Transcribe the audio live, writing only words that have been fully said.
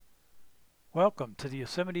Welcome to the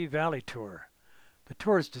Yosemite Valley Tour. The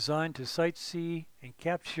tour is designed to sightsee and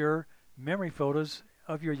capture memory photos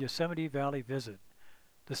of your Yosemite Valley visit.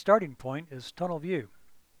 The starting point is Tunnel View.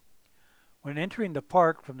 When entering the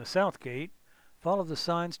park from the south gate, follow the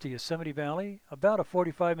signs to Yosemite Valley, about a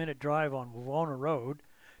 45-minute drive on Wawona Road,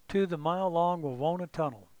 to the mile-long Wawona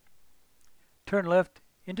Tunnel. Turn left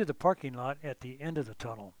into the parking lot at the end of the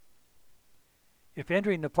tunnel. If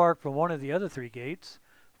entering the park from one of the other three gates,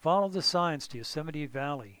 follow the signs to Yosemite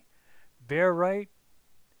Valley. Bear right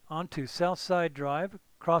onto Southside Drive,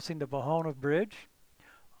 crossing the Wawona Bridge.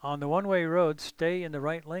 On the one-way road, stay in the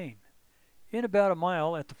right lane. In about a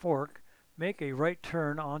mile at the fork, make a right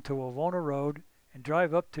turn onto Wawona Road and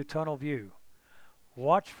drive up to Tunnel View.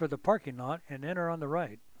 Watch for the parking lot and enter on the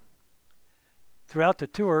right. Throughout the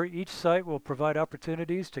tour, each site will provide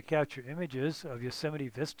opportunities to capture images of Yosemite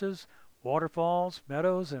vistas, waterfalls,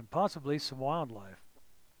 meadows, and possibly some wildlife.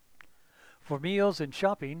 For meals and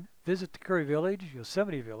shopping, visit the Curry Village,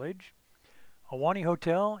 Yosemite Village, Ahwahnee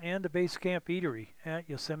Hotel, and the Base Camp Eatery at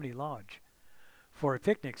Yosemite Lodge. For a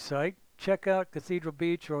picnic site, check out Cathedral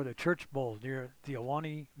Beach or the Church Bowl near the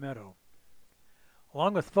Ahwahnee Meadow.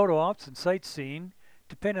 Along with photo ops and sightseeing,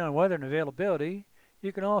 depending on weather and availability,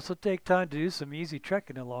 you can also take time to do some easy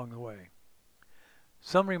trekking along the way.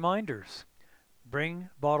 Some reminders: bring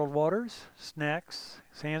bottled waters, snacks,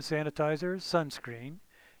 hand sanitizer, sunscreen,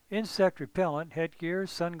 insect repellent, headgear,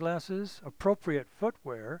 sunglasses, appropriate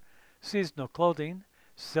footwear, seasonal clothing,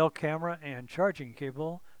 cell camera and charging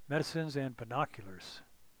cable, medicines, and binoculars.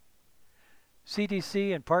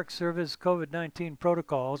 CDC and Park Service COVID-19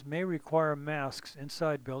 protocols may require masks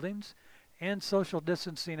inside buildings and social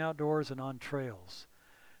distancing outdoors and on trails.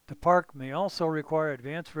 The park may also require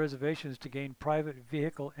advance reservations to gain private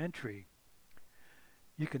vehicle entry.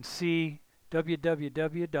 You can see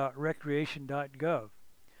www.recreation.gov.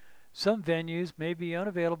 Some venues may be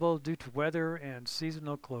unavailable due to weather and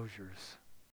seasonal closures.